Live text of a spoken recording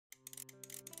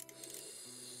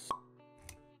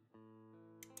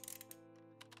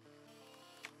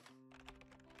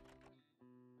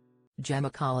Gemma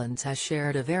Collins has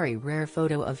shared a very rare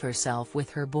photo of herself with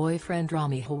her boyfriend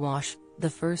Rami, the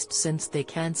first since they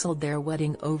cancelled their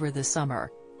wedding over the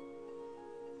summer.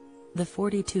 The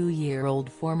 42-year-old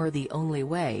former The Only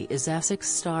Way Is Essex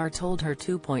star told her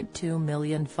 2.2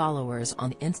 million followers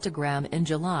on Instagram in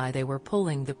July they were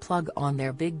pulling the plug on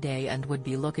their big day and would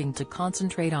be looking to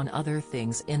concentrate on other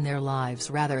things in their lives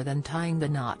rather than tying the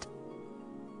knot.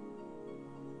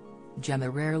 Gemma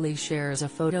rarely shares a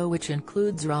photo which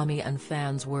includes Rami, and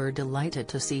fans were delighted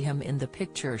to see him in the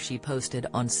picture she posted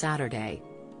on Saturday.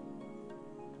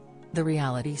 The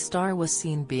reality star was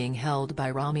seen being held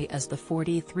by Rami as the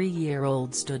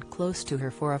 43-year-old stood close to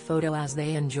her for a photo as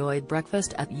they enjoyed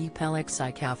breakfast at Ye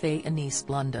Pelixi Cafe in East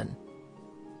London.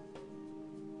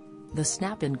 The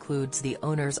snap includes the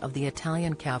owners of the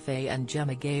Italian cafe, and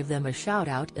Gemma gave them a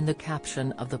shout-out in the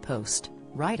caption of the post,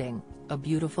 writing, "A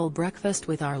beautiful breakfast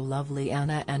with our lovely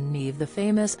Anna and Neve, the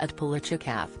famous at Pelixi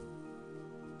Cafe.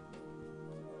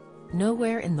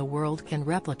 Nowhere in the world can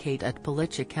replicate at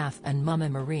Pelixi Cafe, and Mama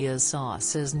Maria's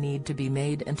sauces need to be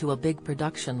made into a big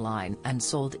production line and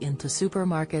sold into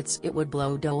supermarkets. It would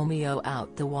blow Domio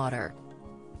out the water."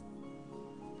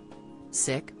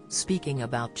 Speaking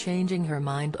about changing her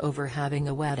mind over having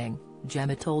a wedding,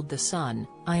 Gemma told The Sun,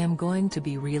 "I am going to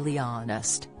be really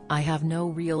honest, I have no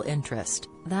real interest.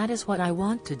 That is what I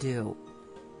want to do.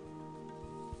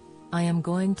 I am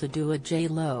going to do a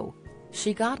J-Lo.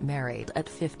 She got married at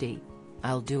 50.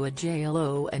 I'll do a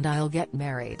J-Lo and I'll get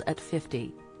married at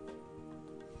 50.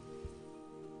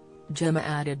 Gemma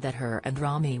added that her and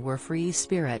Rami were free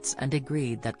spirits and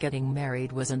agreed that getting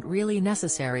married wasn't really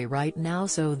necessary right now,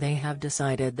 so they have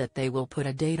decided that they will put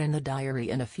a date in the diary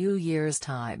in a few years'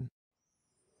 time.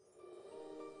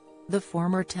 The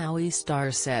former TOWIE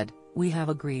star said, "We have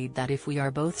agreed that if we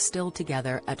are both still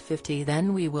together at 50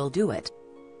 then we will do it."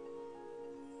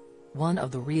 One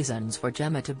of the reasons for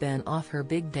Gemma to bin off her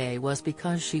big day was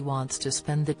because she wants to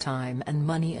spend the time and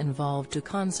money involved to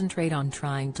concentrate on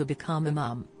trying to become a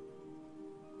mum.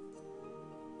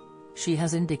 She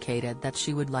has indicated that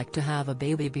she would like to have a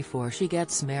baby before she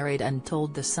gets married and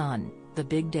told The Sun, "The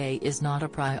big day is not a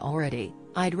priority,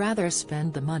 I'd rather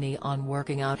spend the money on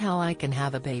working out how I can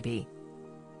have a baby."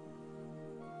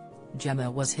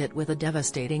 Gemma was hit with a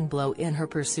devastating blow in her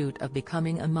pursuit of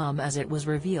becoming a mum, as it was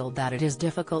revealed that it is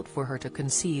difficult for her to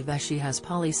conceive as she has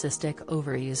polycystic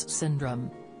ovaries syndrome.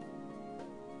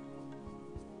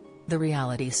 The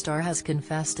reality star has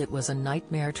confessed it was a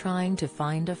nightmare trying to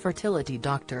find a fertility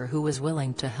doctor who was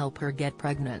willing to help her get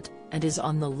pregnant, and is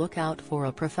on the lookout for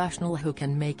a professional who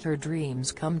can make her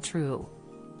dreams come true.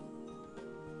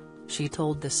 She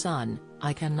told The Sun,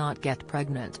 "I cannot get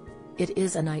pregnant. It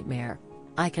is a nightmare.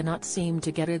 I cannot seem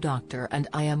to get a doctor, and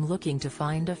I am looking to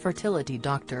find a fertility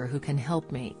doctor who can help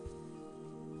me."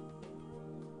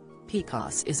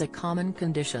 PCOS is a common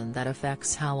condition that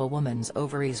affects how a woman's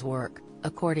ovaries work,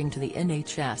 according to the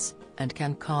NHS, and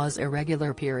can cause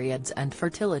irregular periods and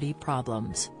fertility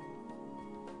problems.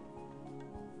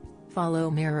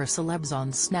 Follow Mirror Celebs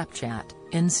on Snapchat,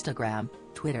 Instagram,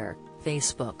 Twitter,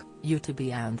 Facebook, YouTube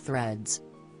and Threads.